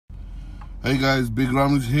Hey guys, Big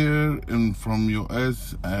Ram is here and from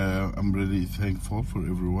US. I'm really thankful for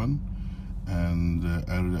everyone, and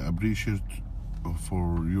I really appreciate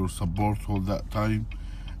for your support all that time.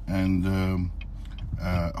 And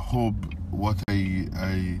hope what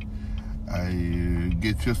I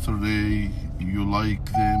get yesterday you like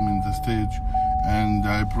them in the stage, and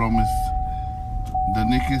I promise the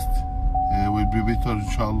next will be better,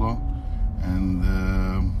 inshallah. And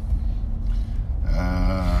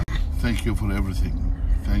thank you for everything.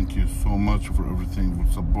 Thank you so much for everything,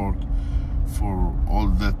 for support, for all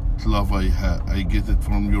that love I get it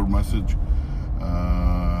from your message.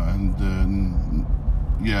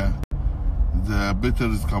 Yeah, the better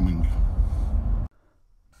is coming.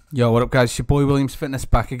 Yo, what up guys, it's your boy Williams Fitness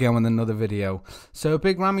back again with another video. So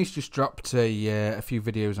Big Ramy's just dropped a few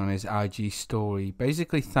videos on his IG story,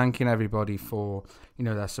 basically thanking everybody for, you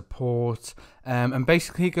know, their support, and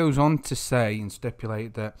basically he goes on to say and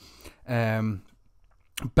stipulate that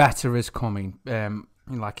better is coming,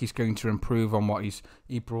 like he's going to improve on what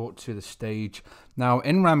he brought to the stage. Now,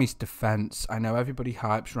 in Ramy's defense, I know everybody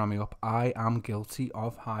hypes Ramy up. I am guilty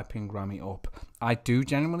of hyping Ramy up. I do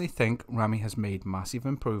genuinely think Ramy has made massive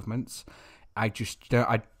improvements. I just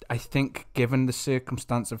don't. I think given the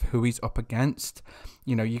circumstance of who he's up against,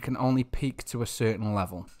 you know, you can only peak to a certain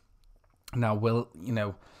level. Now,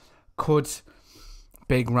 could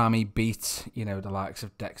Big Ramy beat, you know, the likes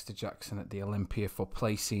of Dexter Jackson at the Olympia for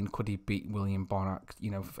placing? Could he beat William Bonac,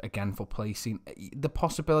 you know, again for placing? The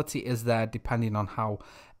possibility is there, depending on how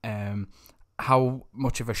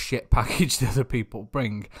much of a shit package the other people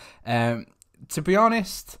bring. To be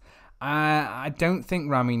honest, I don't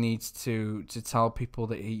think Ramy needs to tell people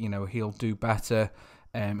that he'll do better,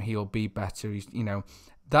 he'll be better. You know,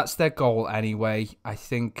 that's their goal anyway. I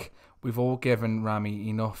think we've all given Ramy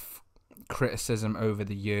enough criticism over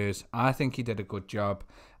the years. I think he did a good job.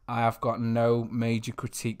 I have got no major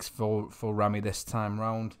critiques for Ramy this time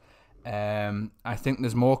round. I think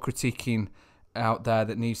there's more critiquing out there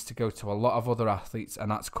that needs to go to a lot of other athletes, and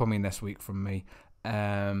that's coming this week from me.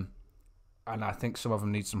 And I think some of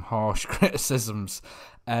them need some harsh criticisms,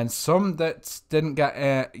 and some that didn't get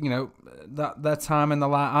their time in the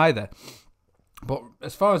light either. But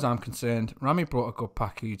as far as I'm concerned, Ramy brought a good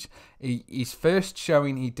package. His first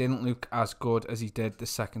showing, he didn't look as good as he did the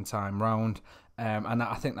second time round. And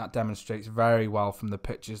I think that demonstrates very well from the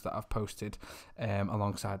pictures that I've posted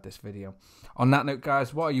alongside this video. On that note,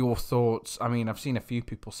 guys, what are your thoughts? I mean, I've seen a few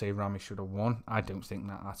people say Ramy should have won. I don't think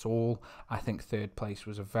that at all. I think third place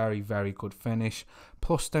was a very, very good finish.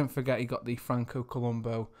 Plus, don't forget he got the Franco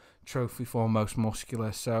Colombo trophy for most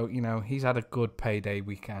muscular. So, you know, he's had a good payday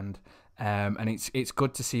weekend. And it's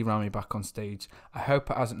good to see Ramy back on stage. I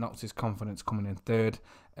hope it hasn't knocked his confidence coming in third,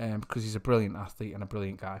 because he's a brilliant athlete and a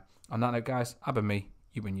brilliant guy. On that note, guys, I've been me,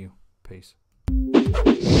 you been you. Peace.